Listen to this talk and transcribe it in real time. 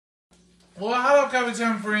Well, hello, Coffee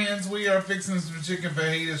Time friends. We are fixing some chicken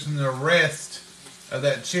fajitas from the rest of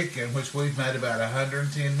that chicken, which we've made about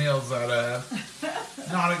 110 meals out of.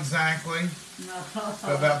 Not exactly,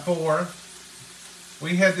 but about 4.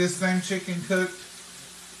 We had this same chicken cooked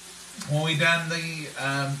when we done the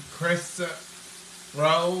crescent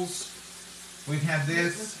rolls. We had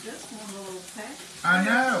this. Just one little pack. I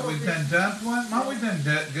know. We've done dumpling. Mom, we've done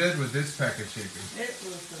good with this pack of chicken. It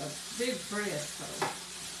was a big breast though.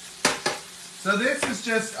 So this is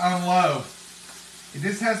just on low.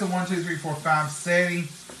 This has a 1, 2, 3, 4, 5 setting,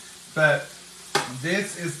 but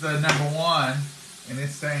this is the number 1, and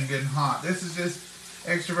it's staying good and hot. This is just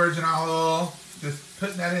extra virgin olive oil. Just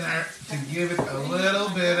putting that in there to give it a little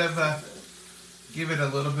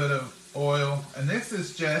bit of oil. And this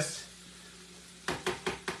is just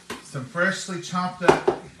some freshly chopped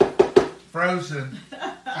up, frozen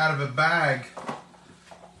out of a bag,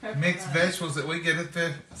 mixed vegetables that we get at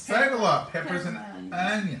the Save-A-Lot, peppers and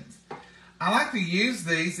onions. I like to use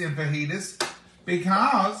these in fajitas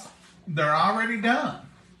because they're already done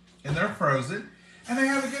and they're frozen and they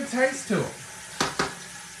have a good taste to them.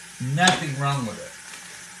 Nothing wrong with it.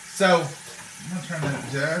 So I'm going to turn that up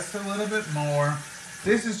just a little bit more.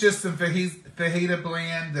 This is just some fajita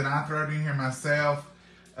blend that I throw in here myself.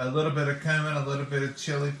 A little bit of cumin, a little bit of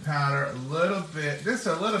chili powder, just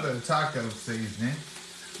a little bit of taco seasoning.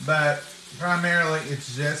 But primarily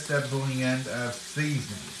it's just a blend of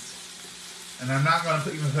seasonings. And I'm not going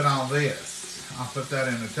to even put all this. I'll put that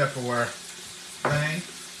in a Tupperware thing.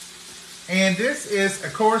 And this is,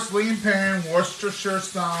 of course, William Perrin Worcestershire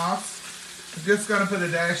sauce. I'm just going to put a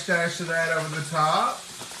dash of that over the top.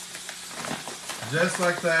 Just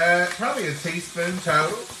like that. Probably a teaspoon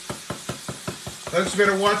total. Folks, you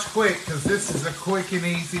better watch quick because this is a quick and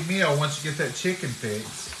easy meal once you get that chicken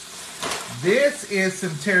fixed. This is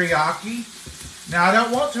some teriyaki. Now, I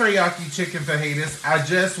don't want teriyaki chicken fajitas. I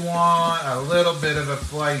just want a little bit of a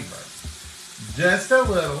flavor. Just a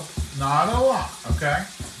little, not a lot, okay?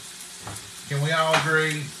 Can we all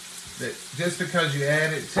agree that just because you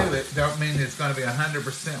add it to it, don't mean it's going to be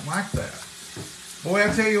 100% like that? Boy,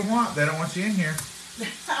 I tell you what, they don't want you in here.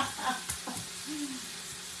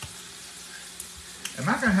 Am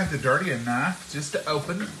I going to have to dirty a knife just to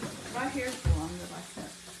open it? Right here's one that I cut.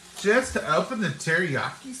 Just to open the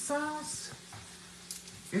teriyaki sauce?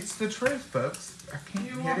 It's the truth, folks. I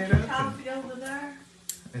can't get it open. Coffee over there?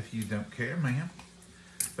 If you don't care, ma'am.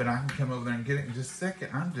 But I can come over there and get it in just a second.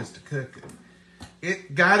 I'm just a cooker.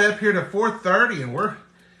 It got up here to 4:30 and we're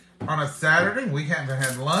on a Saturday. We haven't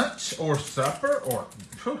had lunch or supper or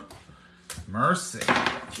mercy.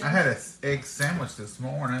 I had an egg sandwich this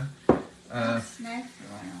morning.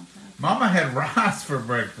 Mama had rice for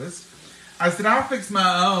breakfast. I said, I'll fix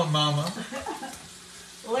my own, Mama.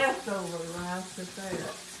 Leftover rice to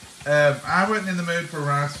that. I wasn't in the mood for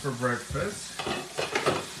rice for breakfast.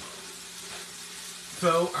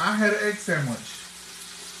 So I had an egg sandwich.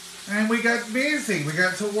 And we got busy. We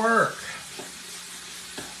got to work.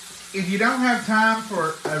 If you don't have time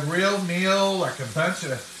for a real meal, like a bunch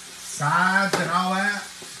of sides and all that,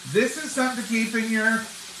 this is something to keep in your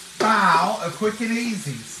file of quick and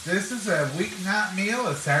easies. This is a weeknight meal,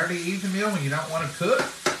 a Saturday evening meal when you don't want to cook.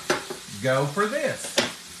 Go for this.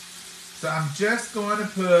 So I'm just going to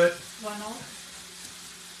put,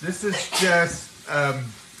 this is just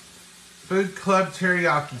Food Club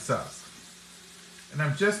teriyaki sauce. And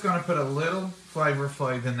I'm just going to put a little flavor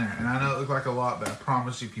in there. And I know it looks like a lot, but I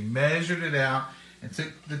promise you, if you measured it out and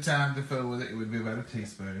took the time to fill with it, it would be about a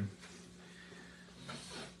teaspoon.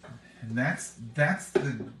 And that's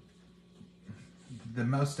the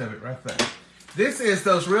most of it right there. This is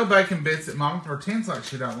those real bacon bits that Mama pretends like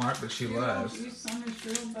she don't like, but she loves. You use some of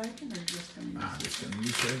this real bacon or just going to use I'm just going to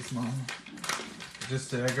use these, Mama. Just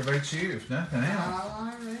to aggravate you, if nothing else.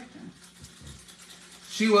 I reckon.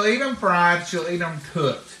 She will eat them fried. She'll eat them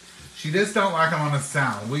cooked. She just don't like them on a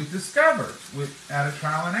salad. We've discovered out of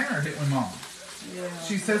trial and error, didn't we, Mama? Yeah.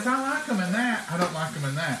 She says, I like them in that. I don't like them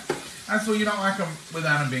in that. That's why you don't like them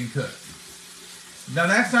without them being cooked. Now,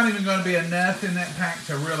 that's not even going to be enough in that pack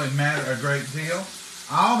to really matter a great deal.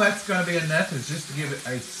 All that's going to be enough is just to give it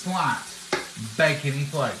a slight bacony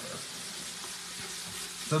flavor.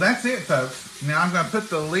 So that's it, folks. Now I'm going to put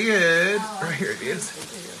the lid, right here it is.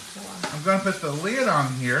 I'm going to put the lid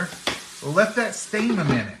on here. Let that steam a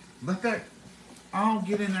minute. Let that all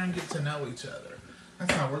get in there and get to know each other.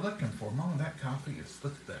 That's all we're looking for. Mama, that coffee is,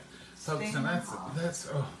 look at that. Folks, and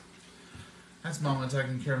that's Mama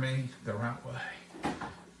taking care of me the right way.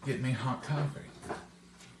 Get me hot coffee.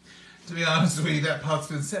 To be honest with you, that pot's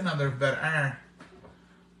been sitting on there for about an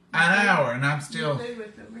hour, and I'm still...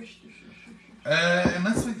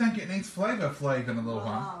 Unless we think it needs flavor. Flavor Flav in a little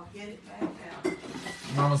while. I'll get it back out.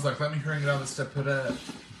 Mama's like, let me hurry and get all this stuff put up.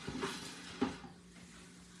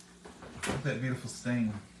 Look at that beautiful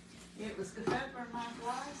steam. It was good for my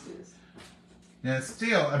glasses. Now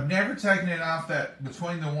still, I've never taken it off that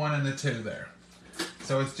between the 1 and the 2 there.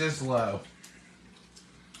 So it's just low.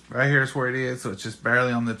 Right here's where it is, so it's just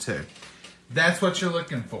barely on the 2. That's what you're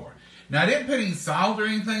looking for. Now I didn't put any salt or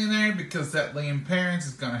anything in there because that Liam Parents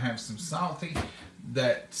is going to have some salty.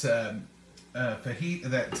 That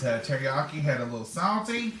teriyaki had a little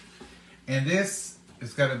salty, and this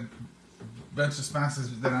has got a bunch of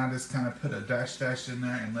spices that I just kind of put a dash in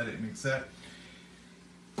there and let it mix up.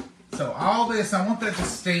 So all this, I want that to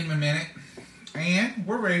steam a minute, and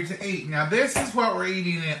we're ready to eat. Now this is what we're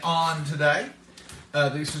eating it on today.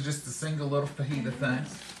 These are just the single little fajita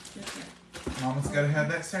things. Mama's got to have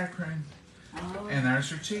that sour cream. And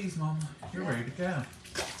there's your cheese, Mama. You're ready to go.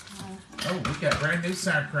 Oh, we got brand new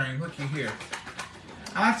sour cream. Looky here.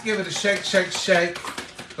 I like to give it a shake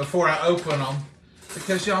before I open them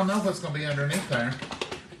because y'all know what's going to be underneath there.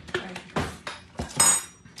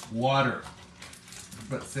 Water.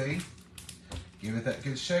 But see, give it that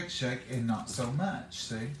good shake and not so much,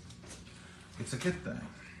 see? It's a good thing.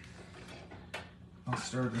 I'll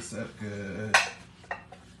stir this up good.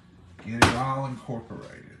 Get it all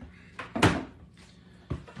incorporated.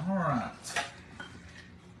 All right.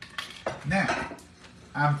 Now,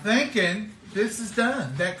 I'm thinking this is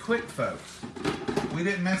done that quick, folks. We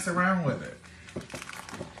didn't mess around with it.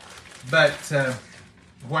 But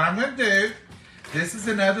what I'm going to do, this is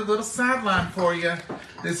another little sideline for you.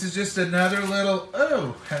 This is just another little,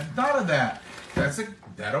 oh, hadn't thought of that.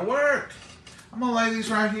 That'll work. I'm going to lay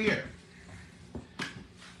these right here.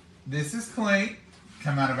 This is clean,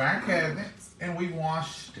 come out of our cabinets, and we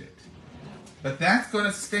washed it. But that's going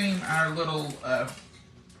to steam our little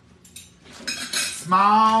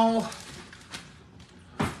small,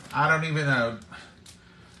 I don't even know,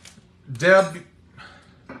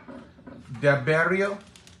 Deberio,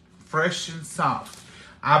 fresh and soft.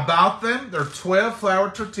 I bought them. They're 12 flour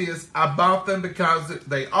tortillas. I bought them because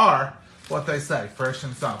they are what they say, fresh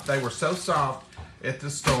and soft. They were so soft at the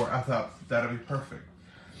store, I thought that'll be perfect.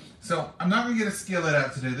 So I'm not going to get a skillet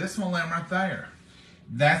out to do this one right there.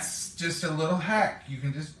 That's just a little hack. You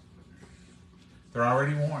can just, they're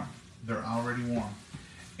already warm. They're already warm.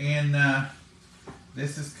 And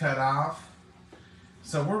this is cut off.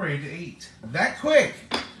 So we're ready to eat. That quick.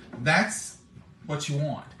 That's what you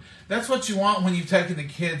want. That's what you want when you've taken the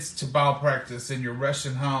kids to ball practice and you're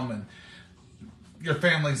rushing home and your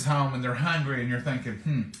family's home and they're hungry and you're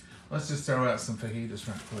thinking, let's just throw out some fajitas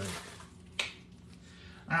right quick.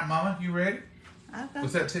 All right, Mama, you ready?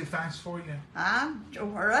 Was that too fast for you? I'm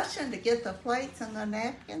rushing to get the plates and the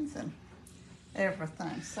napkins and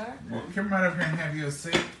everything, sir. Well, come right over here and have you a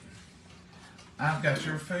seat. I've got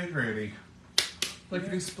your food ready.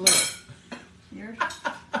 Lickety split. You're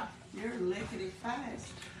lickety fast.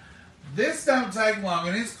 This don't take long,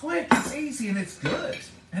 and it's quick, it's easy, and it's good,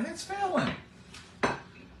 and it's filling.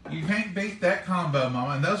 You can't beat that combo,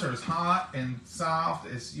 Mama, and those are as hot and soft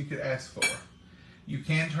as you could ask for. You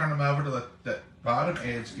can turn them over to let that bottom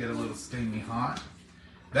edge get a little steamy hot.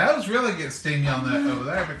 Those really get steamy on that over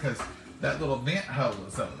there because that little vent hole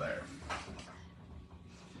is over there.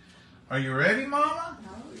 Are you ready, Mama?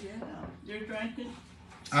 Oh, yeah. You're drinking?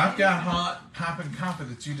 I've got hot piping coffee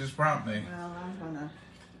that you just brought me. Well, I'm going to...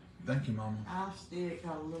 Thank you, Mama. I'll still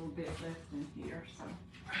got a little bit left in here,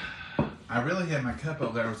 so... I really had my cup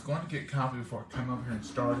over there. I was going to get coffee before I come over here and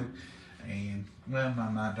started. And, well, my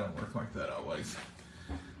mind don't work like that always.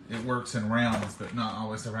 It works in rounds, but not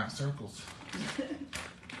always around circles.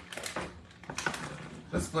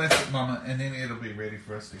 Let's bless it, Mama, and then it'll be ready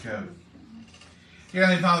for us to go. Dear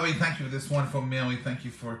Heavenly Father, we thank you for this wonderful meal. We thank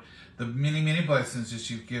you for the many, many blessings that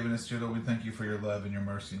you've given us, dear Lord. We thank you for your love and your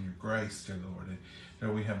mercy and your grace, dear Lord. And,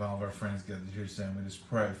 dear, we have all of our friends gathered here today, and we just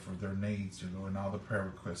pray for their needs, dear Lord, and all the prayer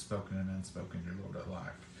requests spoken and unspoken, dear Lord,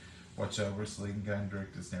 alike. Watch over us, lead and guide and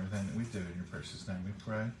direct us in everything that we do. In your precious name we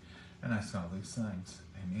pray and ask all these things.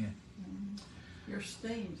 Amen. Your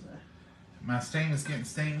steam's My steam is getting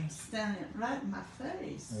steamy. standing right in my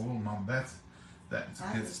face. Oh, Mom, that's a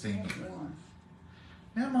good steamy. One.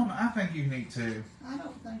 Now, Mama, I think you can eat two. I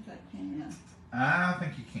don't think I can. I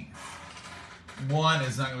think you can. One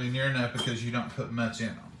is not going to be near enough because you don't put much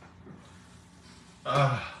in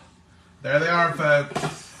them. There they are,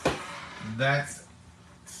 folks. That's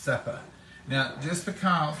supper. Now, just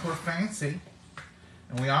because we're fancy,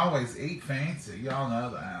 and we always eat fancy, y'all know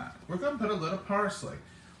that, we're going to put a little parsley.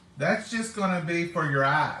 That's just going to be for your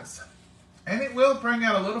eyes. And it will bring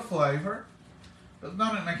out a little flavor, but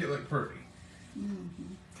don't make it look pretty.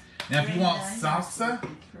 Now, if you Green want onions salsa, would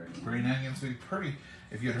be pretty. green onions would be pretty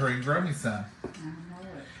if you'd hurry and grow me some. I know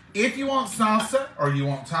it. If you want salsa or you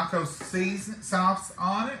want taco season sauce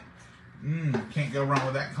on it, can't go wrong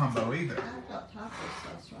with that combo either. I've got taco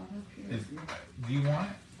sauce right up here. Do you want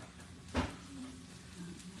it?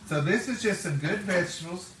 So this is just some good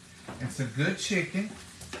vegetables and some good chicken.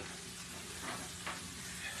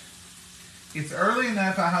 It's early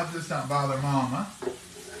enough, I hope this don't bother Mama.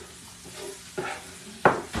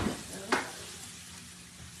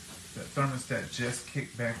 That thermostat just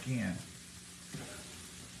kicked back in.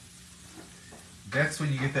 That's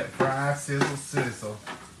when you get that fry sizzle sizzle.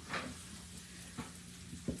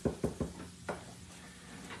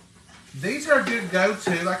 These are a good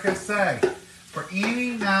go-to, like I say, for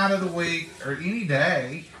any night of the week or any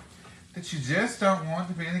day that you just don't want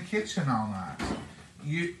to be in the kitchen all night.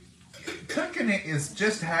 Cooking it is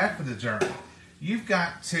just half of the journey. You've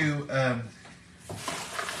got to,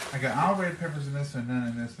 I got all red peppers in this one, none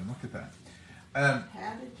in this one. Look at that.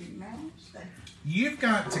 How did you manage that? You've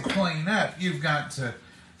got to clean up. You've got to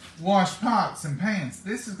wash pots and pans.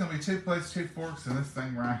 This is going to be 2 plates, 2 forks, and this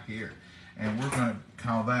thing right here. And we're going to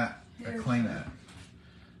call that a cleanup.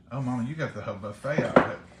 Oh, Mama, you got the whole buffet out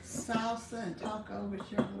of it. Salsa and taco,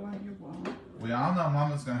 whichever one you want. We all know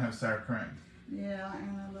Mama's going to have sour cream. Yeah,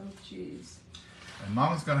 and a little cheese. And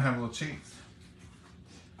Mama's going to have a little cheese.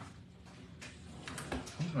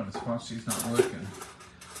 I'm going to, while she's not looking,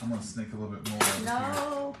 I'm going to sneak a little bit more over here.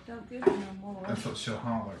 No, don't give me no more. That's what she'll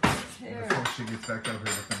holler Here. before she gets back over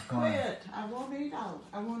here to complain. Quit. I won't eat all.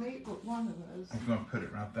 I won't eat but one of those. I'm going to put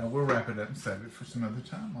it right there. We'll wrap it up and save it for some other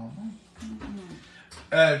time, Mama.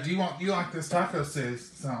 Mm-hmm. You like this taco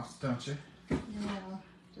sauce, don't you? Yeah,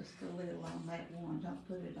 just a little on that one. Don't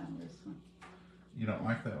put it on this one. You don't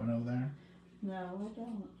like that one over there? No, I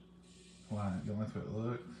don't. Why? You don't like the way it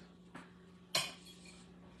looks?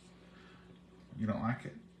 You don't like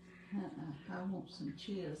it? I want some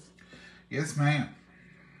cheese. Yes, ma'am.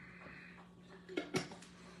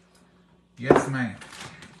 Yes, ma'am.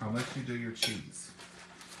 I'll let you do your cheese.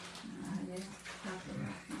 Yeah, got the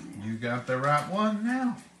right one now. You got the right one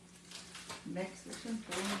now. Mexican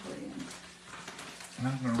full blend. And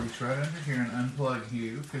I'm going to reach right under here and unplug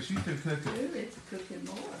you because you threw cooking. Ooh, it's cooking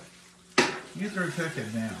more. You threw cooking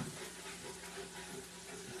down.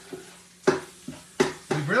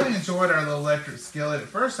 We really enjoyed our little electric skillet. At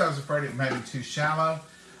first I was afraid it may be too shallow.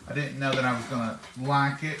 I didn't know that I was going to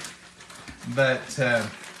like it. But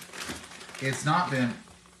it's not been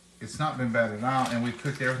bad at all. And we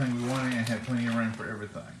cooked everything we wanted and had plenty of room for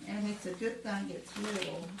everything. And it's a good thing it's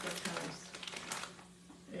little because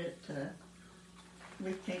it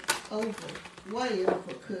we can't way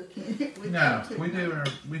overcooking it. No, we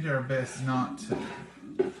do our best not to.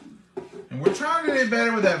 And we're trying to do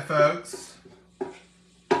better with that, folks.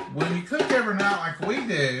 When you cook every night like we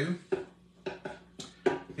do,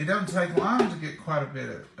 it don't take long to get quite a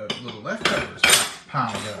bit of little leftovers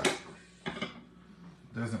piled up.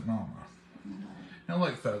 Doesn't Mama? Now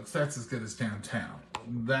look, folks, that's as good as downtown.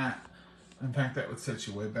 In fact, that would set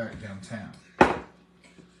you way back downtown.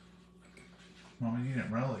 Mama, you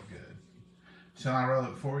didn't roll it good. Shall I roll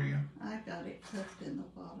it for you? I got it tucked in the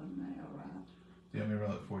bottom now, right? Do you want me to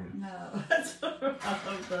roll it for you? No, that's all right.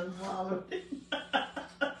 I've done wallowed it.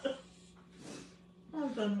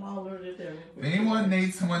 I've done wallowed it everywhere. If anyone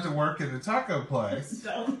needs someone to work at a taco place,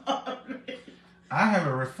 Don't hurry. I have a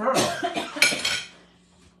referral.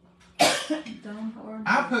 Don't hurry.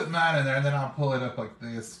 I put mine in there and then I'll pull it up like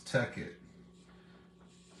this, tuck it.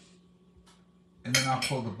 And then I'll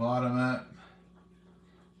pull the bottom up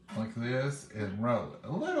like this and roll it.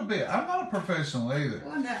 A little bit. I'm not a professional either.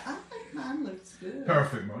 Well, now, I think mine looks good.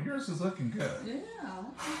 Perfect. Well, yours is looking good. Yeah,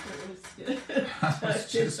 I think it looks good.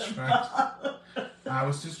 I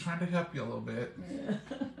was just trying to help you a little bit.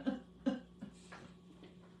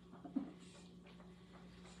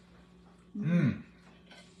 Yeah.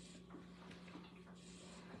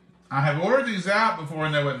 I have ordered these out before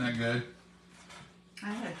and they wasn't that good.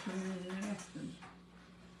 I had too many napkins.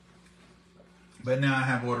 But now I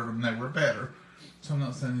have ordered them, they were better. So I'm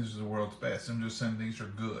not saying these are the world's best. I'm just saying these are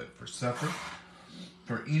good for supper,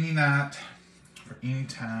 for any night, for any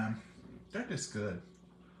time. They're just good.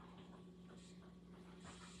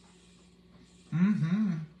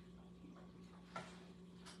 Mm-hmm.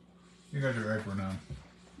 You got your apron on.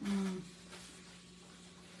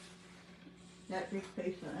 That big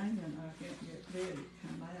piece of onion I can't get rid of it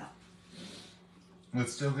come out.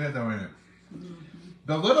 It's still good though, isn't it?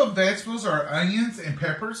 The little vegetables are onions and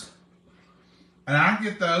peppers. And I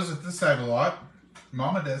get those at the Save-A-Lot.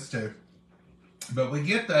 Mama does too. But we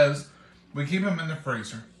get those, we keep them in the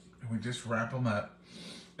freezer, and we just wrap them up.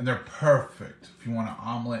 And they're perfect if you want an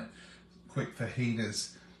omelet, quick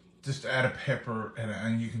fajitas. Just add a pepper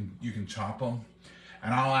and you can chop them.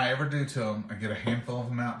 And all I ever do to them, I get a handful of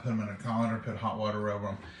them out, put them in a colander, put hot water over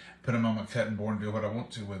them, put them on my cutting board and do what I want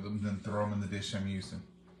to with them, then throw them in the dish I'm using.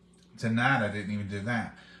 Tonight I didn't even do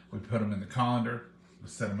that. We put them in the colander, we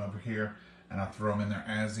set them over here, and I throw them in there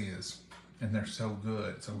as is. And they're so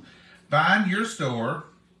good. So find your store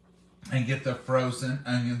and get the frozen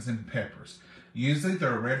onions and peppers. Usually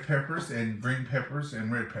there are red peppers and green peppers and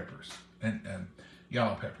red peppers and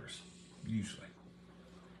yellow peppers, usually.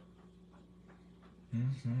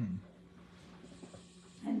 Mm-hmm.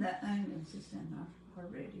 And the onions is in there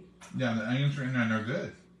already. Yeah, the onions are in there and they're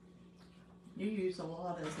good. You use a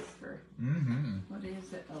lot of it for, what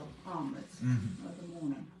is it? Oh, omelets of the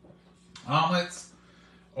morning. Omelets,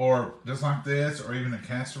 or just like this, or even a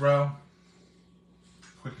casserole.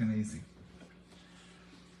 Quick and easy.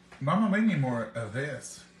 Mama, we need more of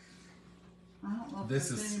this. I don't know if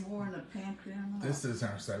there's any more in the pantry or not. This is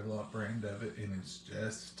our Save-A-Lot brand of it, and it's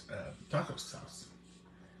just taco sauce.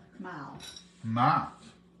 Mild. Mild.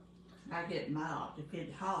 I get mild. If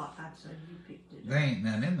it's hot, I'd say you picked it up. There ain't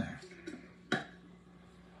none in there.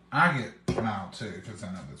 I get mild too, because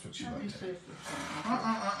I know that's what you like to.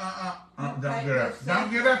 Don't get up.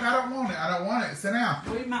 Don't get up. I don't want it. I don't want it. Sit down.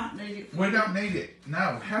 We might need it. We don't need it.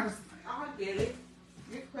 No. How does... I'll get it.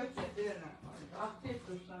 You put that dinner. I'll fit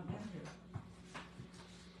for something in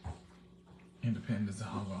here. Independent as a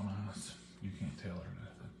hog on us. You can't tell her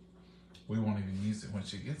nothing. We won't even use it when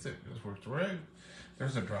she gets it because we're through.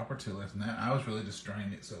 There's a drop or two left in that. I was really just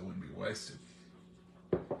straining it so it wouldn't be wasted.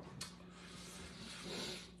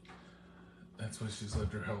 That's what she's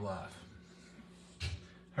lived her whole life.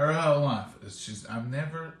 Her whole life is I've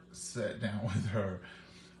never sat down with her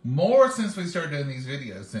more since we started doing these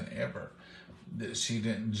videos than ever that she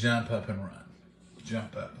didn't jump up and run.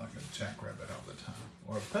 Jump up like a jackrabbit all the time.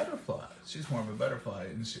 Or a butterfly. She's more of a butterfly,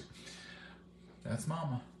 isn't she? That's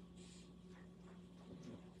Mama.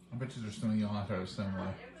 I bet you there's some of y'all out there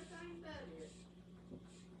similar.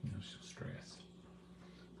 You know, she'll stress.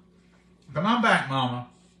 Come on back, Mama.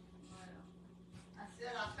 I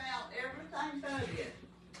said I found everything but it.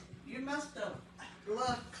 You must have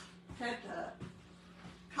had the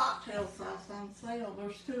cocktail sauce on sale.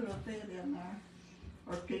 There's two of it in there.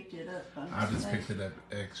 Or picked it up. I just picked it up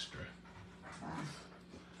extra.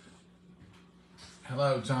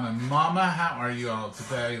 Hello, John and Mama. How are you all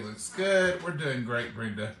today? Looks good. We're doing great,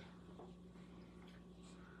 Brenda.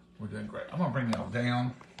 We're doing great. I'm going to bring y'all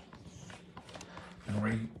down and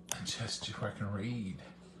read. Adjust you where I can read.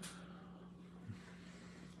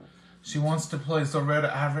 She wants to play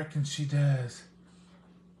Loretta. I reckon she does.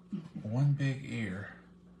 One big ear.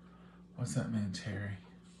 What's that mean, Terry?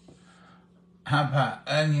 How about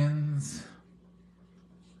onions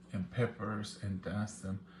and peppers and dice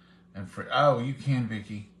them and oh, you can,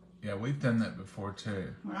 Vicky. Yeah, we've done that before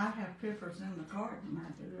too. When I have peppers in the garden,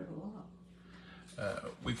 I do it a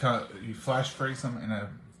lot. We call it, you flash freeze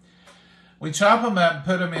them we chop them up,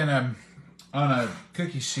 put them in on a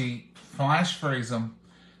cookie sheet, flash freeze them,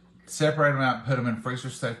 separate them out, put them in freezer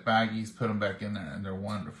safe baggies, put them back in there, and they're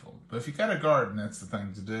wonderful. But if you got a garden, that's the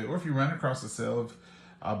thing to do. Or if you run across a sale of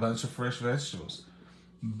a bunch of fresh vegetables.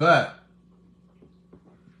 But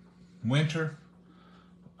winter,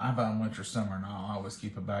 I buy them winter, summer, and I'll always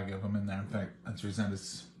keep a bag of them in there. In fact, that's the reason I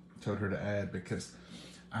just told her to add, because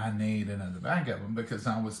I need another bag of them, because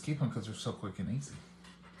I always keep them because they're so quick and easy.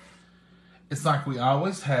 It's like we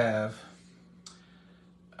always have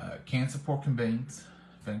cans of pork and beans,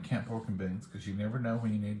 Van Camp pork and beans, because you never know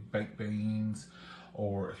when you need baked beans,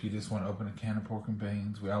 or if you just want to open a can of pork and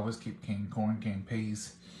beans. We always keep canned corn, canned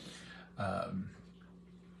peas,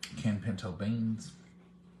 canned pinto beans,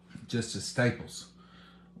 just as staples.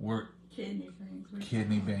 Kidney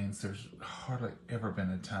beans. There's hardly ever been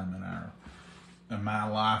a time in my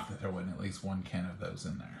life that there wasn't at least one can of those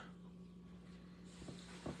in there.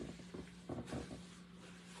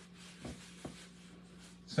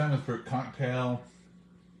 Same with fruit cocktail.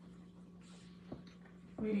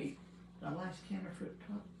 We the last can of fruit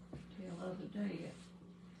cocktail the other day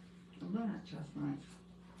at lunch, I think.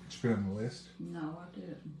 Did you put it on the list? No, I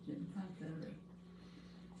didn't. Didn't think of it.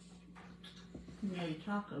 You know,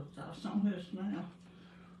 taco sauce on this now.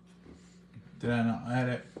 Did I not add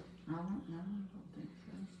it? I don't know. I don't think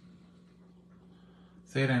so.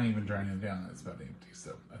 See, it ain't even draining down. It's about empty.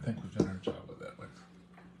 So I think we've done our job with that one.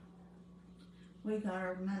 We got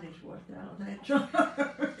our money's worth out of that jar.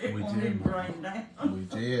 It We won't did. even drain down. We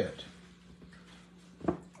did.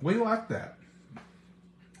 We like that.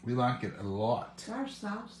 We like it a lot. There's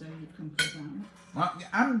sauce there you can put on it. Well,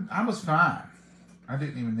 I was fine. I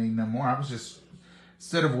didn't even need no more. I was just,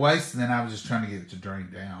 instead of wasting it, I was just trying to get it to drain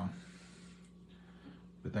down.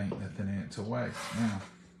 But there ain't nothing in it to waste now.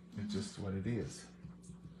 It's just what it is.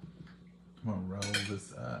 I'm going to roll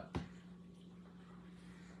this up.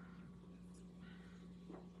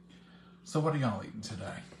 So what are y'all eating today?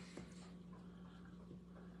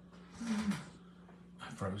 I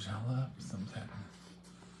froze y'all up. Something's happening.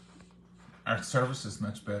 Our service is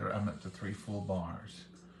much better. I'm up to 3 full bars.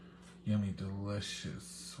 Yummy,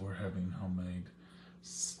 delicious. We're having homemade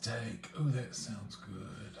steak. Ooh, that sounds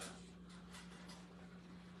good.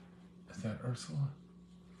 Is that Ursula?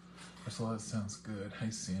 Ursula, that sounds good. Hey,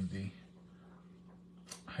 Cindy.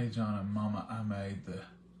 Hey, John and Mama, I made the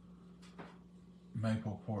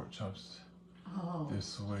maple pork chops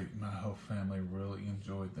this week. My whole family really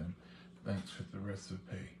enjoyed them. Thanks for the recipe.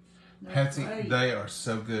 That's Patsy, great. They are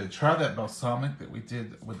so good. Try that balsamic that we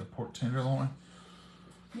did with the pork tenderloin.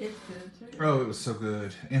 It's good too. Oh, it was so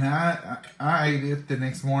good. And I ate it the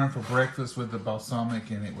next morning for breakfast with the balsamic,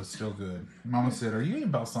 and it was still good. Mama said, "Are you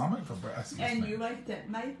eating balsamic for breakfast?" And you ate that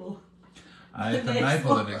maple. I ate the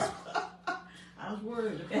maple the next. I was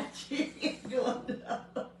worried about you going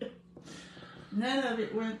down. None of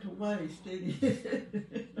it went to waste, did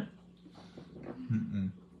it?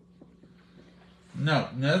 No,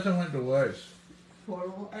 nothing went to waste. Poor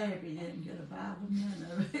old Abby didn't get a bite of none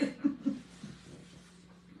of it.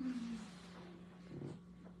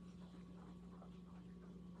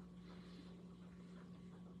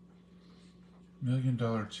 $1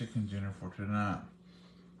 million chicken dinner for tonight.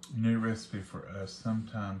 New recipe for us.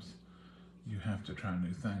 Sometimes you have to try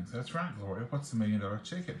new things. That's right, Gloria. What's the $1 million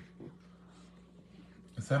chicken?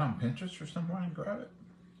 Is that on Pinterest or somewhere I can grab it?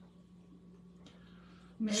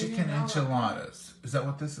 Chicken enchiladas. Is that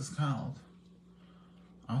what this is called?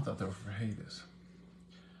 I thought they were fajitas.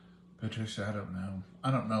 Patricia, I don't know.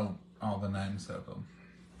 I don't know all the names of them.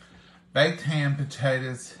 Baked ham,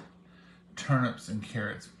 potatoes, turnips, and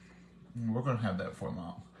carrots. We're going to have that for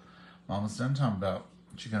Mom. Mama's done talking about,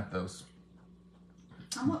 she got those.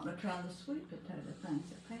 I want to try the sweet potato things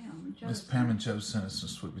that Pam and Joe. Miss Pam and Joe sent us some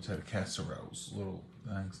sweet potato casseroles, little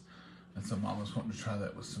things. And so Mama's wanting to try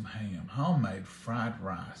that with some ham. Homemade fried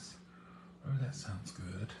rice. Oh, that sounds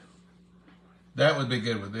good. That would be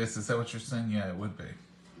good with this. Is that what you're saying? Yeah, it would be.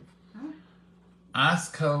 Huh? Ice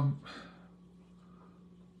cold.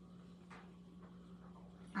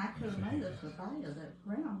 I could have made us a bite of that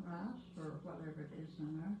brown rice or whatever it is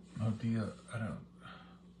in there. Oh, dear.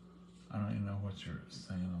 I don't even know what you're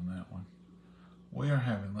saying on that one. We are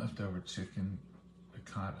having leftover chicken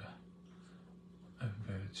piccata and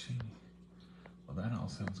fettuccine. Well, that all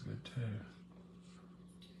sounds good too.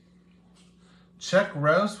 Chuck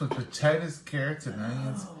roast with potatoes, carrots, and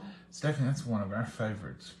onions. Stephanie, that's one of our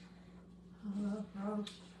favorites. I love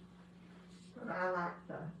roast. But I like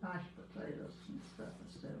the mashed potatoes and stuff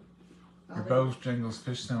instead of... Your Bojangles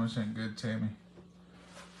fish sandwich ain't good, Tammy.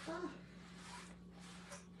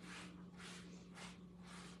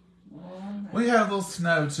 We had a little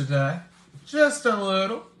snow today. Just a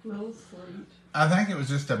little. Little sweet. I think it was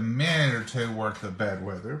just a minute or two worth of bad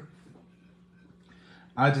weather.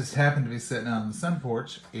 I just happened to be sitting out on the sun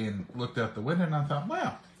porch and looked out the window and I thought,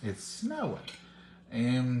 wow, it's snowing.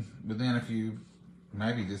 And within a few,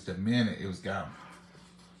 maybe just a minute, it was gone.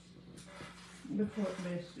 Look what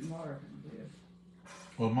Missy Marvin did.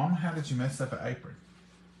 Well, Mama, how did you mess up an apron?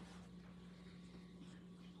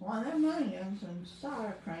 Well, them onions and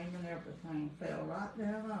sour cream and everything fell right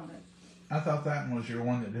down on it. I thought that one was your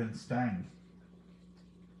one that didn't stain.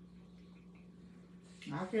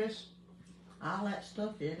 I guess all that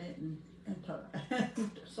stuff in it and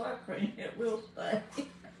sour cream, it will stay.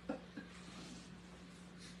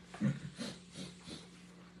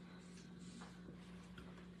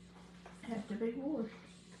 Have to be washed.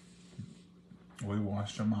 We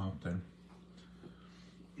washed them often.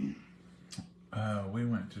 We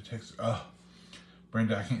went to Texas. Oh,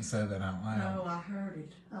 Brenda, I can't say that out loud. No, I heard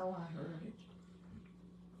it. Oh, I heard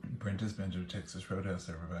it. Brenda's been to Texas Roadhouse,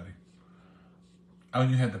 everybody. Oh, and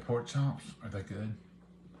you had the pork chops? Are they good?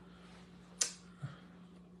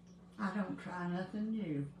 I don't try nothing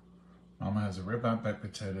new. Mama has a ribeye baked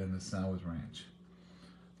potato and the salad with ranch.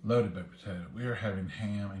 Loaded baked potato. We are having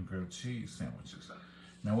ham and grilled cheese sandwiches.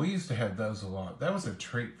 Now, we used to have those a lot. That was a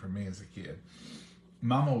treat for me as a kid.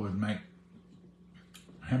 Mama would make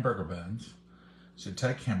hamburger buns. She'd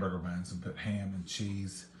take hamburger buns and put ham and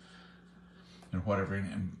cheese and whatever in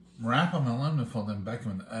it and wrap them in aluminum foil and bake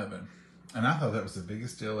them in the oven. And I thought that was the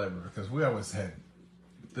biggest deal ever because we always had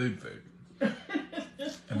food. I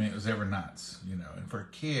mean, it was every night, you know. And for a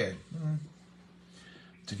kid,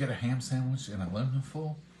 to get a ham sandwich in aluminum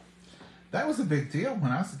foil, That was a big deal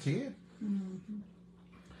when I was a kid. Mm-hmm.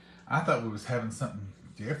 I thought we was having something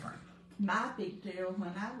different. My big deal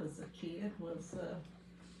when I was a kid was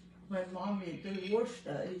when Mommy would do wash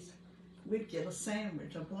days, we'd get a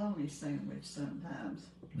sandwich, a bologna sandwich sometimes.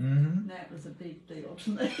 Mm-hmm. And that was a big deal to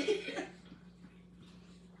me.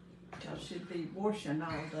 Because she'd be washing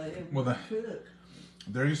all day and Well, cook.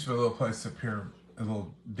 There used to be a little place up here, a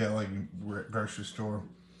little deli grocery store.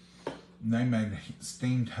 And they made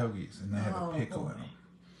steamed hoagies, and they had a pickle in them.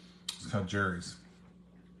 It's called Jerry's.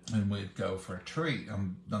 And we'd go for a treat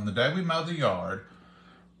on the day we mowed the yard,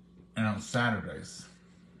 and on Saturdays,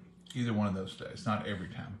 either one of those days, not every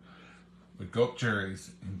time, we'd go up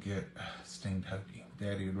Jerry's and get a steamed hoagie.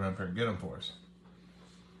 Daddy would run up there and get them for us.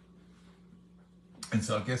 And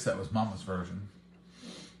so I guess that was Mama's version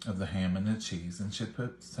of the ham and the cheese, and she'd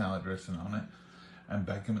put salad dressing on it and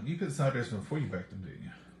bake them. You put salad dressing before you baked them, didn't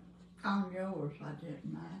you? On yours, I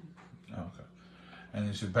didn't mind. Oh, okay. And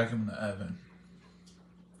then she'd bake them in the oven.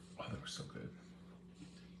 Oh, they were so good.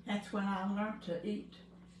 That's when I learned to eat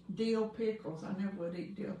dill pickles. I never would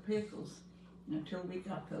eat dill pickles until we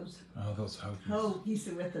got those hoagies.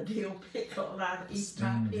 Hoagies with a dill pickle, and I'd eat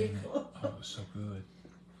my pickle. Oh, it was so good.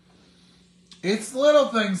 It's little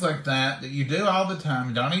things like that you do all the time.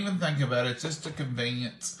 You don't even think about it. It's just a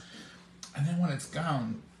convenience. And then when it's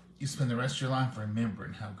gone, you spend the rest of your life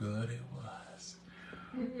remembering how good it was.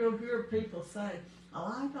 You'll hear people say, "Oh,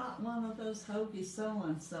 I got one of those hoagies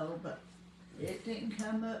so-and-so, but it didn't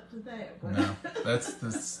come up to that one." No, that's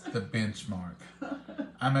the benchmark.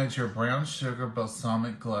 I made your brown sugar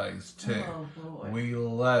balsamic glaze, too. Oh, boy. We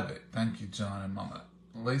love it. Thank you, John and Mama.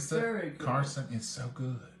 Lisa, Very good. Carson, it's so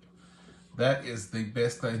good. That is the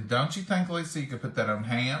best glaze. Don't you think, Lisa, you could put that on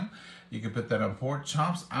ham? You could put that on pork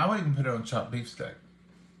chops. I would even put it on chopped beef steak.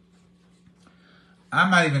 I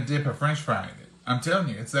might even dip a french fry in it. I'm telling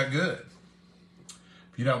you, it's that good.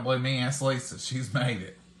 If you don't believe me, ask Lisa. She's made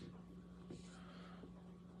it.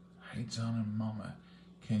 Hey, John and Mama,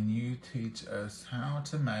 can you teach us how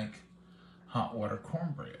to make hot water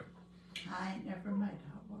cornbread? I ain't never made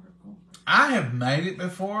hot water cornbread. I have made it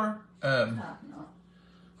before. No.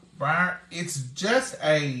 Briar, it's just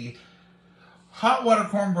a hot water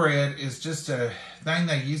cornbread is just a thing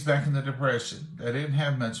they used back in the Depression. They didn't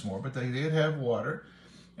have much more, but they did have water,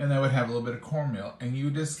 and they would have a little bit of cornmeal, and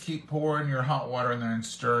you just keep pouring your hot water in there and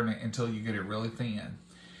stirring it until you get it really thin.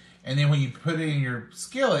 And then when you put it in your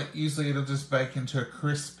skillet, usually it'll just bake into a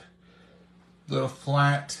crisp, little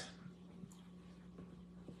flat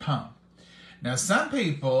pump. Now, some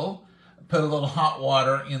people put a little hot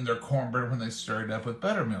water in their cornbread when they stir it up with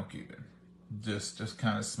buttermilk even. Just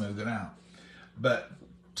kind of smooth it out. But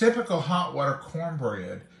typical hot water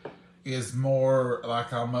cornbread is more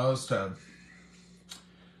like almost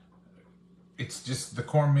it's just the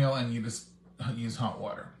cornmeal and you just use hot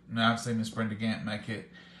water. Now, I've seen Miss Brenda Gant make it,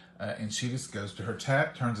 and she just goes to her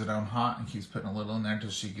tap, turns it on hot, and keeps putting a little in there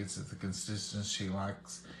until she gets it the consistency she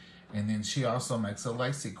likes. And then she also makes a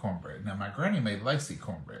lacy cornbread. Now, my granny made lacy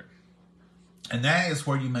cornbread. And that is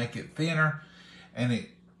where you make it thinner, and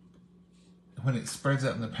when it spreads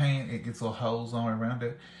out in the pan, it gets little holes all around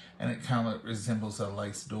it, and it kind of resembles a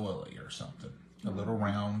lace doily or something. A little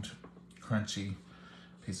round, crunchy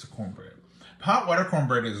piece of cornbread. Hot water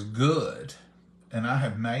cornbread is good, and I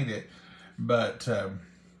have made it, but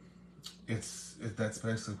that's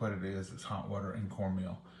basically what it is. It's hot water and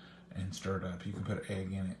cornmeal and stirred up. You can put an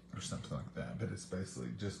egg in it or something like that, but it's basically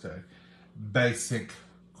just a basic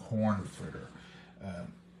corn fritter.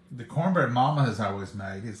 The cornbread Mama has always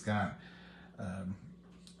made, it's got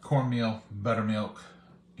cornmeal, buttermilk,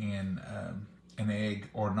 and an egg,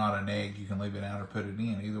 or not an egg. You can leave it out or put it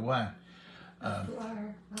in, either way.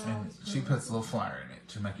 Flour. And she puts a little flour in it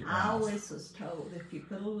to make it rise. I always was told if you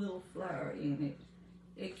put a little flour in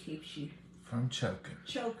it, it keeps you from choking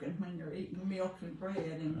when you're eating milk and bread.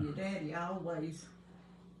 And your daddy always,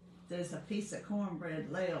 there's a piece of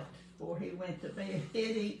cornbread left before he went to bed,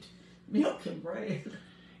 he'd eat milk and bread.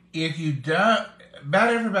 If you don't,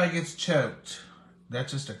 about everybody gets choked.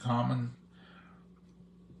 That's just a common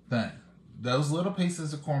thing. Those little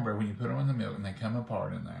pieces of cornbread, when you put them in the milk and they come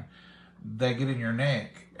apart in there, they get in your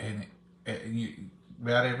neck, and you,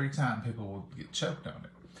 about every time people will get choked on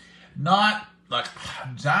it. Not like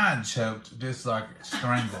John choked, just like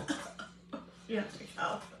strangled. Yeah.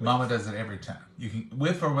 Mama does it every time. You can,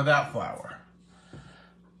 with or without flour.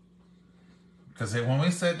 Because when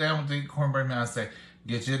we sit down with the cornbread meal, I say,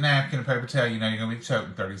 get you a napkin and a paper towel. You know you're going to be choked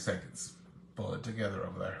in 30 seconds. Pull it together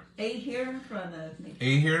over there. Eat here in front of me.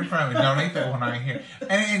 Eat here in front of me. Don't eat that one right here.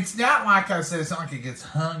 And it's not like I said, it's not like it gets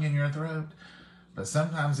hung in your throat. But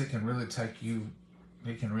sometimes it can really take you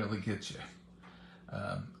It can really get you.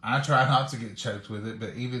 I try not to get choked with it,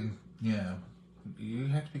 but even, you know, you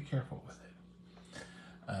have to be careful with it.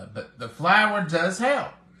 But the flour does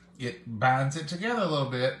help. It binds it together a little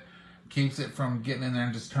bit, keeps it from getting in there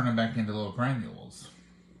and just turning back into little granules.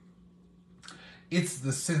 It's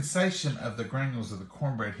the sensation of the granules of the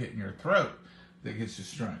cornbread hitting your throat that gets you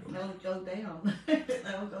strangled. They'll go down.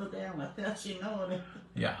 They'll go down without you knowing it.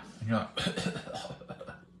 Yeah. And you're like,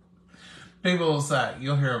 people will say,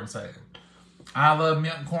 you'll hear them say, I love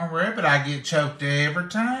milk and cornbread, but I get choked every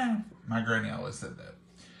time. My granny always said that.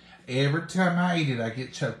 Every time I eat it, I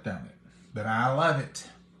get choked on it. But I love it.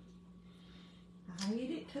 I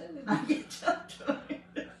eat it too, and I get choked on it.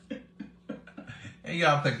 And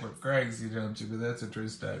y'all think we're crazy, don't you? But that's a true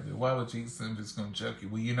statement. Why would you eat something that's going to choke you?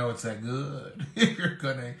 Well, you know it's that good. If you're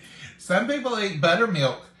gonna. Some people eat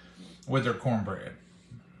buttermilk with their cornbread.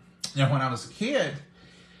 You know, when I was a kid,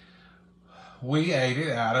 we ate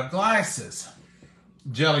it out of glasses.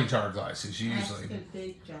 Jelly jar glasses, usually. That's a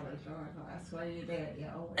big jelly jar glass. What do you do?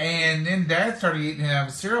 And then Dad started eating it out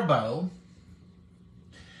of a cereal bowl.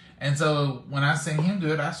 And so when I seen him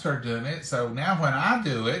do it, I started doing it. So now when I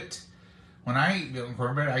do it, when I eat milk and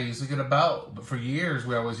cornbread, I usually get a bowl. But for years,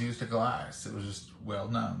 we always used a glass. It was just well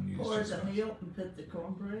known. Pour the milk and put the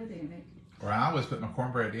cornbread in it. Or I always put my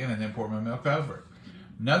cornbread in and then pour my milk over it.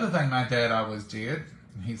 Another thing my dad always did,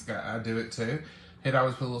 I do it too, he'd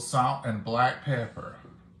always put a little salt and black pepper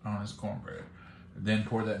on his cornbread. Then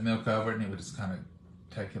pour that milk over it and he would just kind of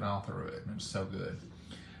take it all through it. And it was so good.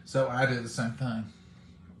 So I do the same thing.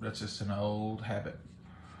 That's just an old habit.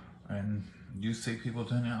 And you see people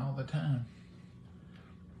doing it all the time.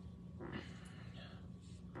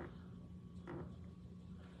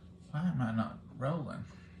 Why am I not rolling?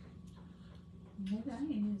 It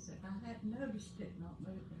ain't, is it? I hadn't noticed it not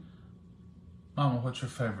moving. Mama, what's your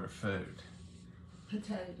favorite food?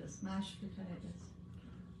 Potatoes, mashed potatoes.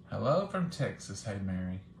 Hello from Texas. Hey,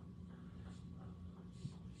 Mary.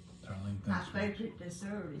 My favorite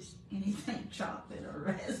dessert is anything chocolate or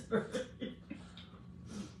raspberry.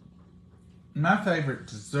 My favorite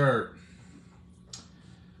dessert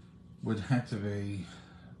would have to be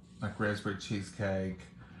like raspberry cheesecake,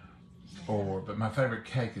 but my favorite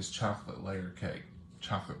cake is chocolate layer cake,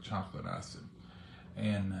 chocolate icing,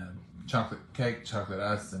 and chocolate cake, chocolate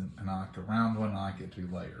icing, and I like a round one. I like it to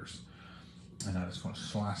be layers, and I just want to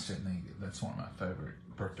slice it and eat it. That's one of my favorite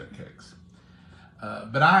birthday cakes.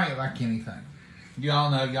 But I like anything. You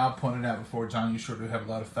all know, y'all pointed out before, John, you sure do have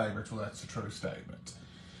a lot of favorites. Well, that's a true statement.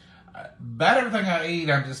 About everything I eat,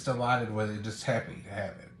 I'm just delighted with it, just happy to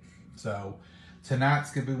have it. So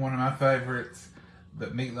tonight's going to be one of my favorites.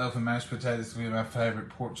 But meatloaf and mashed potatoes will be my favorite.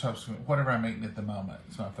 Pork chops, whatever I'm eating at the moment,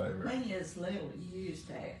 it's my favorite. When you was little, you used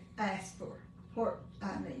to ask for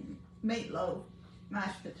meatloaf,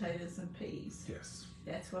 mashed potatoes, and peas. Yes.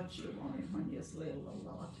 That's what you wanted when you was little a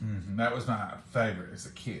lot. Mm-hmm. That was my favorite as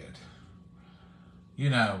a kid. You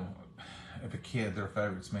know, if a kid, their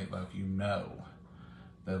favorite's meatloaf, you know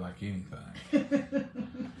they like anything.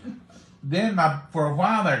 Then for a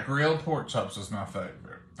while there, grilled pork chops was my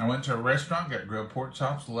favorite. I went to a restaurant, got grilled pork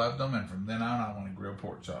chops, loved them, and from then on I wanted grilled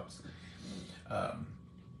pork chops.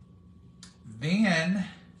 Then,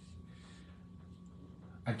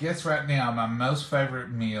 I guess right now my most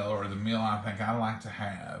favorite meal, or the meal I think I like to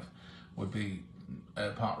have, would be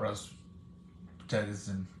pot roast potatoes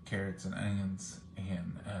and carrots and onions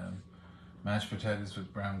and mashed potatoes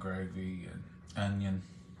with brown gravy and onion.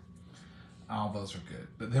 All those are good.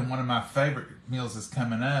 But then one of my favorite meals is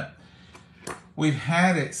coming up. We've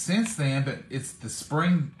had it since then, but it's the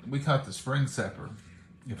spring, we call it the spring supper.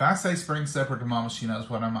 If I say spring supper to Mama, she knows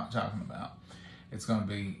what I'm not talking about. It's going to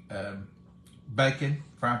be bacon,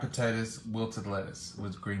 fried potatoes, wilted lettuce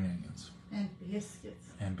with green onions. And biscuits.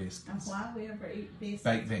 And biscuits. And why we ever eat biscuits?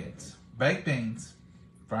 Baked beans. Baked beans,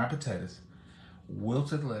 fried potatoes,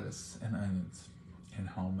 wilted lettuce and onions, and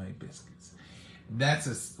homemade biscuits. That's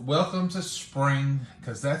a welcome to spring,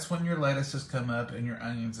 because that's when your lettuce has come up and your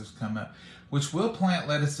onions has come up, which we'll plant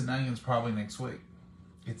lettuce and onions probably next week.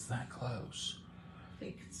 It's that close.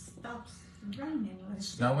 It stops raining. It's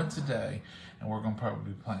snowing today, and we're going to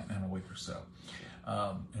probably be planting in a week or so.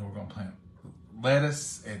 And we're going to plant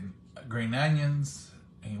lettuce and green onions.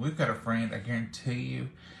 And we've got a friend, I guarantee you,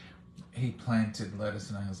 he planted lettuce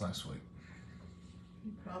and onions last week.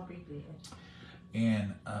 He probably did.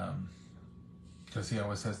 And because he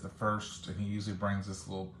always has the first, and he usually brings us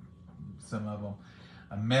some of them,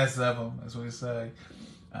 a mess of them, as we say.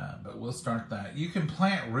 But we'll start that. You can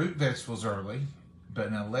plant root vegetables early,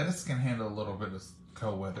 but now lettuce can handle a little bit of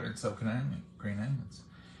cold weather, and so can green onions.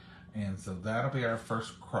 And so that'll be our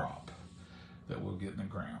first crop. that we'll get in the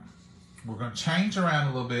ground. We're going to change around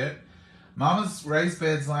a little bit. Mama's raised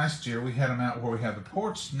beds last year. We had them out where we have the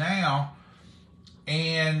porch now.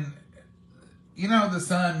 And, you know, the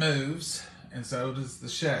sun moves, and so does the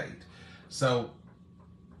shade. So,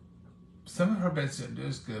 some of her beds didn't do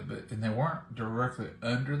as good, and they weren't directly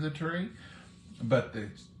under the tree. But the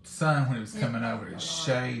sun, when it was coming over, it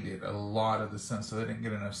shaded a lot of the sun, so they didn't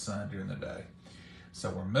get enough sun during the day. So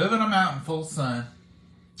we're moving them out in full sun.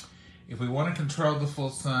 If we want to control the full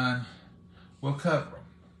sun, we'll cover them.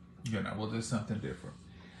 You know, we'll do something different.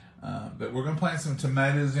 But we're going to plant some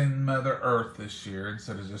tomatoes in Mother Earth this year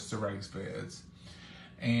instead of just the raised beds.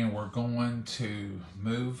 And we're going to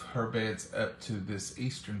move her beds up to this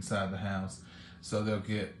eastern side of the house so they'll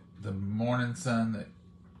get the morning sun,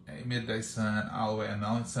 the midday sun, all the way. And the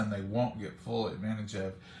only sun they won't get full advantage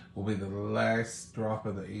of will be the last drop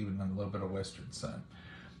of the evening and a little bit of western sun.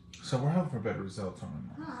 So we're hoping for better results on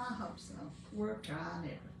them. I hope so. We're trying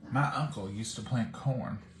everything. My uncle used to plant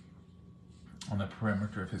corn on the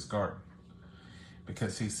perimeter of his garden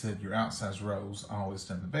because he said your outside rows always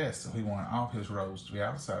done the best. So he wanted all his rows to be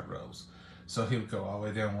outside rows. So he would go all the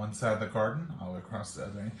way down one side of the garden, all the way across the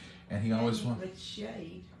other, and he always wanted with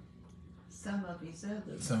shade. Some of his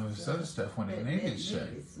other stuff when he needed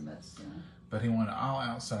shade. But he wanted all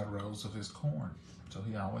outside rows of his corn. So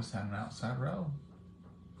he always had an outside row.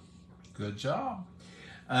 Good job.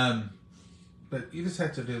 But you just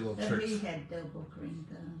have to do little tricks. He had double green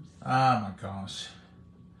thumbs. Oh my gosh.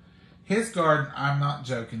 His garden, I'm not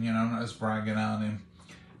joking, you know, I'm not just bragging on him.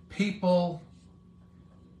 People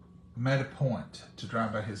made a point to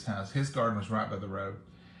drive by his house. His garden was right by the road.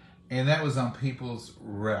 And that was on people's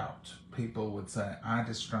route. People would say, I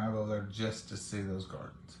just drive over there just to see those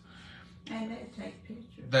gardens. And they'd take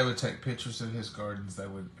pictures. They would take pictures of his gardens.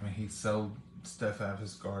 He sold stuff out of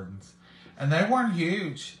his gardens. And they weren't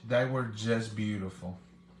huge. They were just beautiful.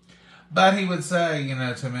 But he would say, you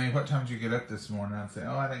know, to me, what time did you get up this morning? I'd say,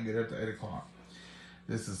 I didn't get up to 8 o'clock.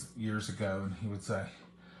 This is years ago. And he would say,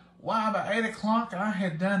 why, by 8 o'clock, I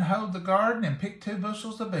had done hoed the garden and picked 2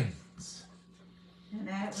 bushels of beans. And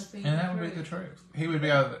that would be the truth. He would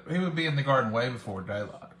be in the garden way before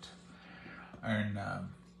daylight. And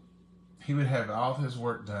he would have all of his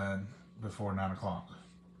work done before 9 o'clock.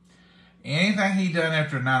 Anything he done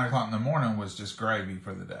after 9 o'clock in the morning was just gravy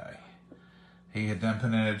for the day. He had done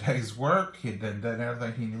put in a day's work. He had done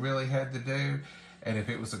everything he really had to do. And if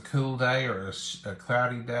it was a cool day or a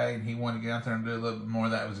cloudy day and he wanted to get out there and do a little bit more,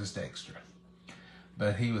 that was just extra.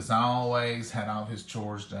 But he was always had all of his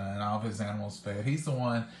chores done, all of his animals fed. He's the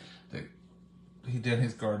one that he did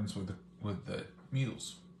his gardens with the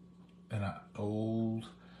mules. And an old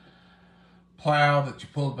plow that you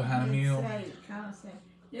pulled behind a mule.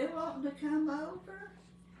 You want to come over?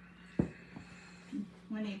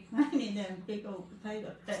 When he planted them big old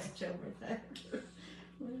potato patch over there.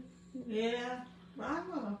 Yeah, well, I'm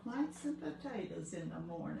going to plant some potatoes in the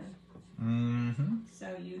morning. Mm-hmm.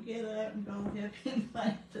 So you get up and go help him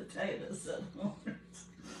plant potatoes in the morning.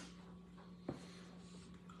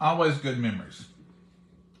 Always good memories.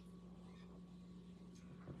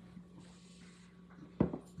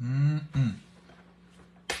 Mm-mm.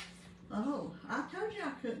 Oh, I told you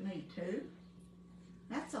I couldn't eat 2.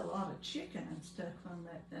 That's a lot of chicken and stuff on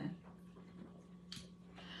that thing.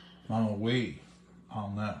 Mama, we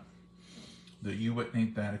all know that you wouldn't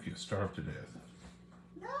eat that if you starved to death.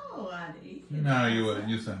 No, I'd eat it. No, you wouldn't.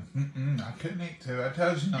 You said, I couldn't eat 2. I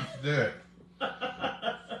told you not to do it.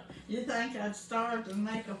 You think I'd starve to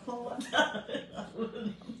make a point? I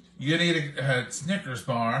wouldn't. You'd eat a Snickers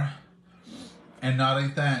bar and not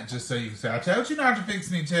eat that just so you can say, I told you not to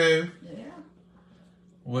fix me 2. Yeah.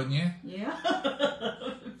 Wouldn't you? Yeah.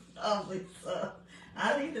 Probably so.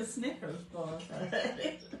 I'd eat a Snickers bar if I had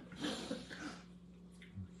it.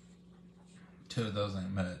 2 of those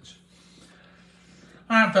ain't much.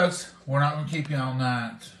 All right, folks. We're not going to keep you all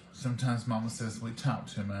night. Sometimes Mama says we talk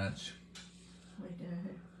too much. We do.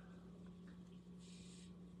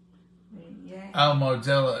 Yeah. Oh,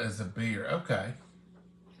 Modelo is a beer. Okay.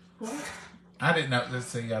 What? I didn't know this.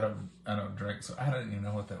 See, I don't drink, so I didn't even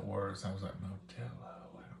know what that was. I was like, Modelo. I don't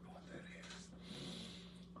know what that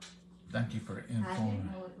is. Thank you for informing. I didn't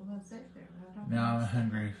know it was either. I don't Now know. I'm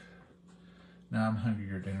hungry. Now I'm hungry.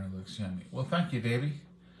 Your dinner looks yummy. Well, thank you, Debbie.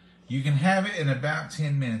 You can have it in about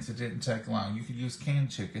 10 minutes. It didn't take long. You could use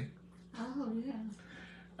canned chicken. Oh,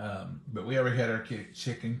 yeah. But we already had our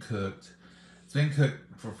chicken cooked. It's been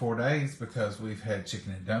cooked for 4 days because we've had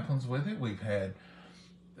chicken and dumplings with it. We've had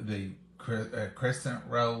the crescent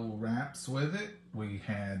roll wraps with it. We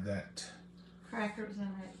had that Crackers in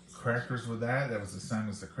it. crackers with that. That was the same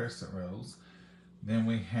as the crescent rolls. Then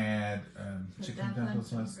we had chicken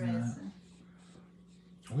dumplings last night.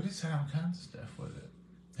 We just had all kinds of stuff with it.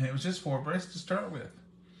 And it was just 4 breasts to start with.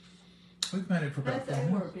 We've made it for about 4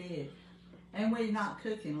 months. They were big. And we're not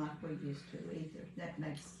cooking like we used to either. That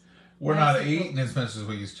makes... We're not eating as much as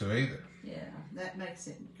we used to either. Yeah, that makes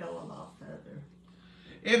it go a lot further.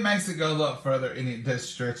 It makes it go a lot further, and it does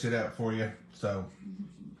stretch it out for you. So,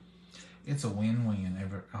 it's a win-win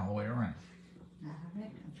all the way around. I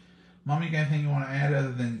reckon. Mom, you got anything you want to add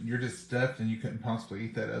other than you're just stuffed and you couldn't possibly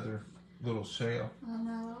eat that other little shell? I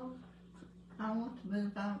know. I want to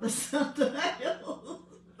move on to something else.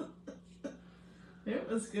 It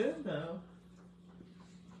was good, though.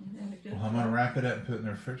 Well, I'm going to wrap it up and put it in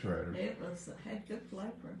the refrigerator. It had good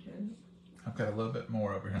flavor, too. I've got a little bit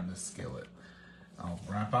more over here in this skillet. I'll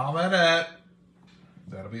wrap all that up.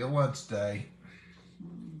 That'll be a lunch day.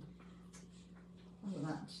 A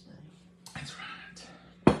lunch day. That's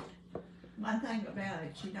right. One thing about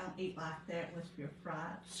it, you don't eat like that with your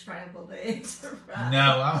scrambled eggs or fried. No,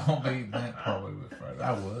 I won't be eating that probably with fried.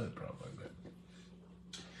 I would probably, but.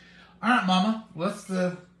 All right, Mama, let's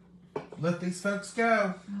let these folks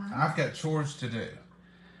go. I've got chores to do.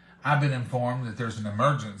 I've been informed that there's an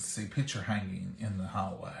emergency picture hanging in the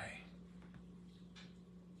hallway.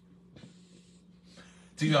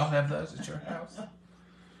 Do y'all have those at your house?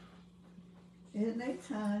 It needs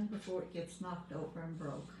time before it gets knocked over and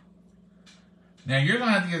broke. Now you're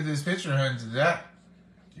going to have to get this picture hung today.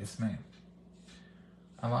 Yes, ma'am.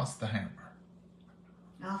 I lost the hammer.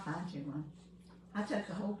 I'll find you one. I took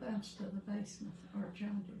a whole bunch to the basement, or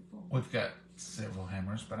John did for me. We've got several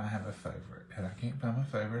hammers, but I have a favorite, and I can't find my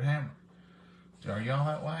favorite hammer. Are y'all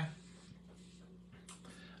that way?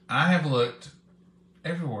 I have looked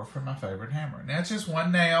everywhere for my favorite hammer. Now it's just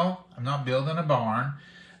one nail. I'm not building a barn,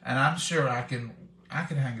 and I'm sure I can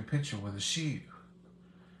hang a picture with a shoe.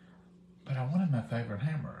 But I wanted my favorite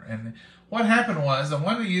hammer, and what happened was I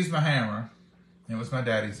wanted to use my hammer. It was my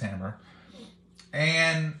daddy's hammer,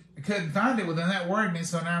 and I couldn't find it. Well, then that worried me,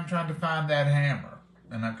 so now I'm trying to find that hammer,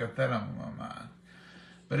 and I've got that on my mind.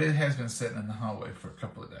 But it has been sitting in the hallway for a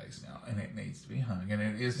couple of days now, and it needs to be hung, and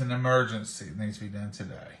it is an emergency. It needs to be done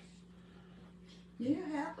today. You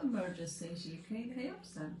have emergencies you can't help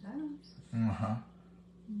sometimes. Uh-huh.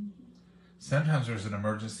 Sometimes there's an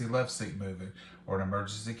emergency love seat moving or an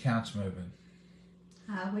emergency couch moving.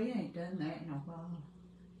 We ain't done that in a while.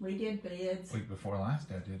 We did beds. Week before last,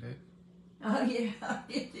 I did it. Oh, yeah,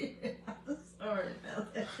 you did. I'm sorry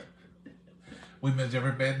about that. We moved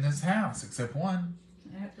every bed in this house except one.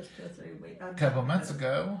 That was 2 or 3 weeks. A couple months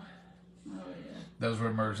ago. Oh, yeah. Those were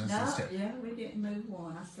emergency steps. Yeah, we didn't move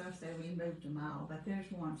one. I still say we moved them all, but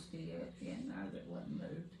there's one still in there that wasn't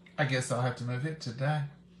moved. I guess I'll have to move it today.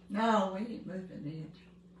 No, we ain't moving it.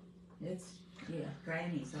 It's,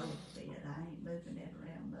 Granny's old bed. I ain't moving it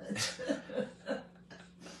around much.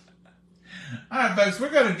 All right, folks, we're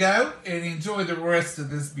going to go and enjoy the rest of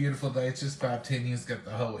this beautiful day. It's just 5:10. You've got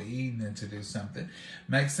the whole evening to do something.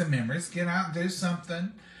 Make some memories. Get out and do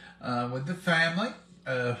something with the family.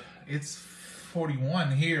 It's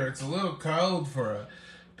 41 here. It's a little cold for a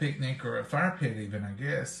picnic or a fire pit even, I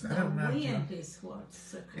guess. I don't know. The wind is what's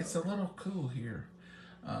so cold. It's a little cool here.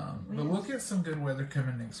 But we'll get some good weather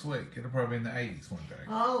coming next week. It'll probably be in the 80s one day.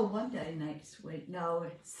 Oh, one day next week. No,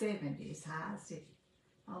 it's 70s highs.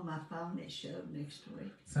 On my phone it showed next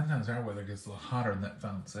week. Sometimes our weather gets a little hotter than that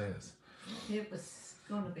phone says. It was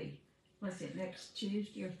going to be, was it next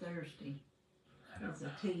Tuesday or Thursday? It was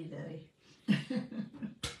a tea day. I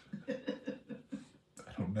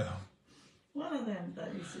don't know. One of them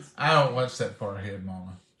days is... I don't watch that far ahead,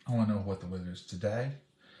 Mama. I want to know what the weather is today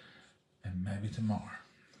and maybe tomorrow.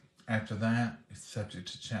 After that, it's subject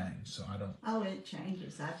to change, so I don't... Oh, it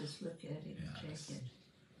changes. I just look at it and check it.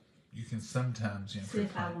 You can sometimes... See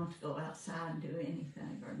if I want to go outside and do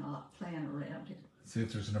anything or not, plan around it. See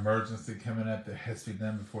if there's an emergency coming up that has to be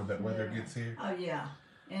done before that weather gets here. Oh, yeah.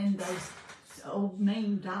 And those old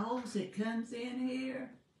mean dogs that comes in here,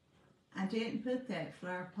 I didn't put that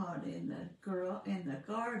flower pot in the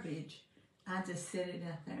garbage. I just set it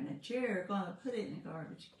out there in a chair, going to put it in the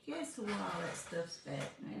garbage. Guess what? All that stuff's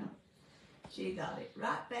back now. She got it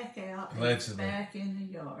right back out. Allegedly. It's back in the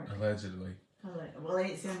yard. Allegedly. Well,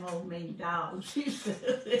 it's them old mean dogs.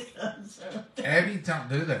 Abby don't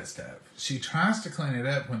do that stuff. She tries to clean it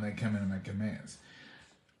up when they come in and make a mess.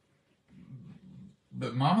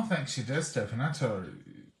 But Mama thinks she does stuff, and I told her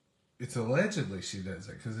it's allegedly she does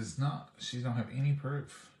it because it's not. She don't have any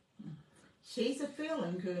proof. She's a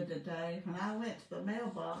feeling good today. When I went to the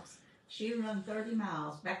mailbox, she run 30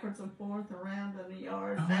 miles backwards and forth around in the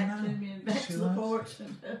yard, back to me and back to the porch.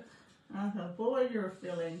 I thought, boy, you're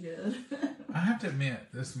feeling good. I have to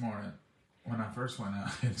admit, this morning, when I first went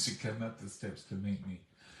out and she came up the steps to meet me,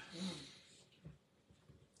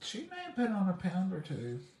 she may have put on a pound or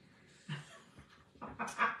two.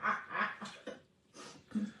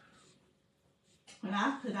 When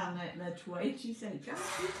I put on that much weight, she said, "Gosh,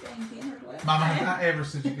 you gained 10 or 12 Mama, pounds." I ever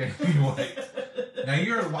said you gave me weight. Now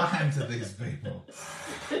you're lying to these people.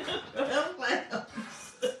 12 pounds.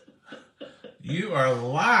 You are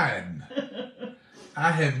lying.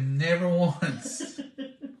 I have never once,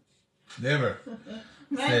 never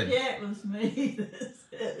Maybe it was me that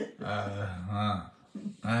said it. I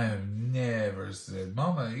have never said,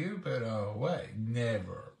 Mama, you put on weight.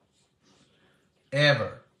 Never.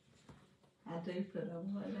 Ever. I do put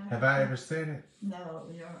on weight. Have I ever said it? No,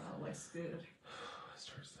 you're always good. It's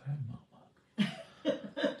her saying, Mama.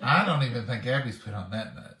 I don't even think Abby's put on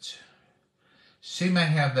that much. She may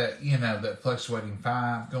have that, that fluctuating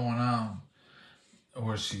 5 going on.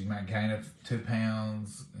 Or she might gain 2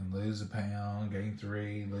 pounds and lose a pound, gain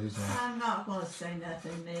 3, lose 1. I'm not going to say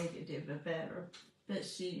nothing negative about her, but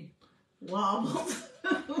she wobbled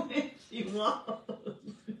when she wobbled.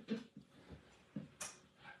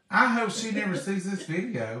 I hope she never sees this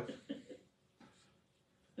video.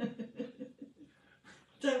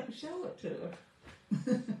 Don't show it to her.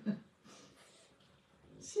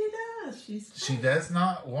 She does. She does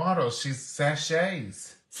not waddle. She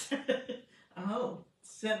sachets. Oh,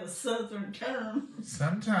 instead of southern term.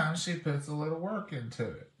 Sometimes she puts a little work into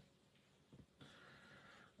it.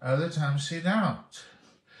 Other times she don't.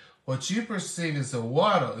 What you perceive as a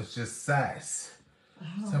waddle is just sass.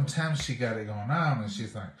 Oh. Sometimes she got it going on and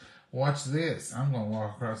she's like, watch this. I'm going to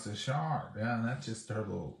walk across this yard. Yeah, and that's just her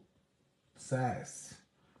little sass.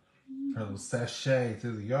 Her little sachet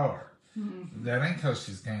through the yard. Mm-hmm. That ain't because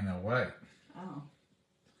she's gained no weight. Oh.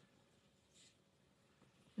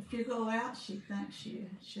 If you go out, she thinks she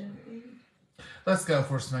should eat. Let's go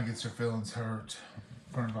before somebody gets her feelings hurt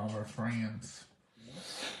in front of all our friends.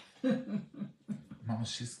 Mama,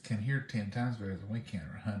 she can hear 10 times better than we can,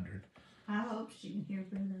 or 100. I hope she can hear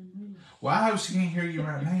better than me. Well, I hope she can't hear you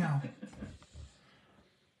right now.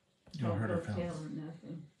 You'll hurt her Tell feelings. her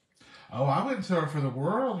nothing. Oh, I wouldn't tell her for the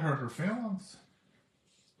world hurt her feelings.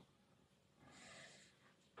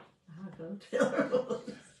 I'll go tell her.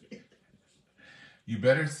 You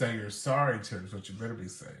better say you're sorry to her is what you better be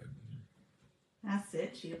saying. I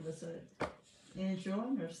said she was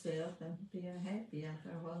enjoying herself and being happy out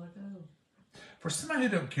there a while ago. For somebody who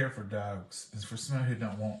don't care for dogs, and for somebody who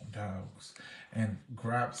don't want dogs, and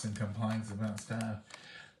gripes and complains about stuff,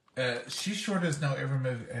 she sure does know every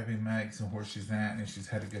move Abby makes and where she's at, and if she's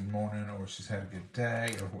had a good morning or she's had a good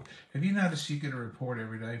day. Have you noticed you get a report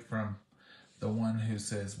every day from the one who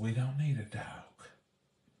says, we don't need a dog?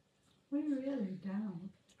 We really don't.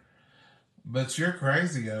 But you're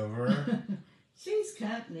crazy over her. She's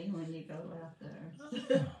company when you go out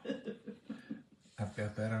there. I've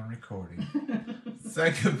got that on recording.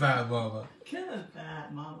 Say goodbye, Mama. Goodbye,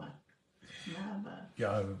 Mama. Bye-bye.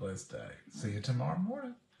 Y'all have a blessed day. See you tomorrow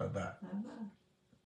morning. Bye-bye. Bye-bye.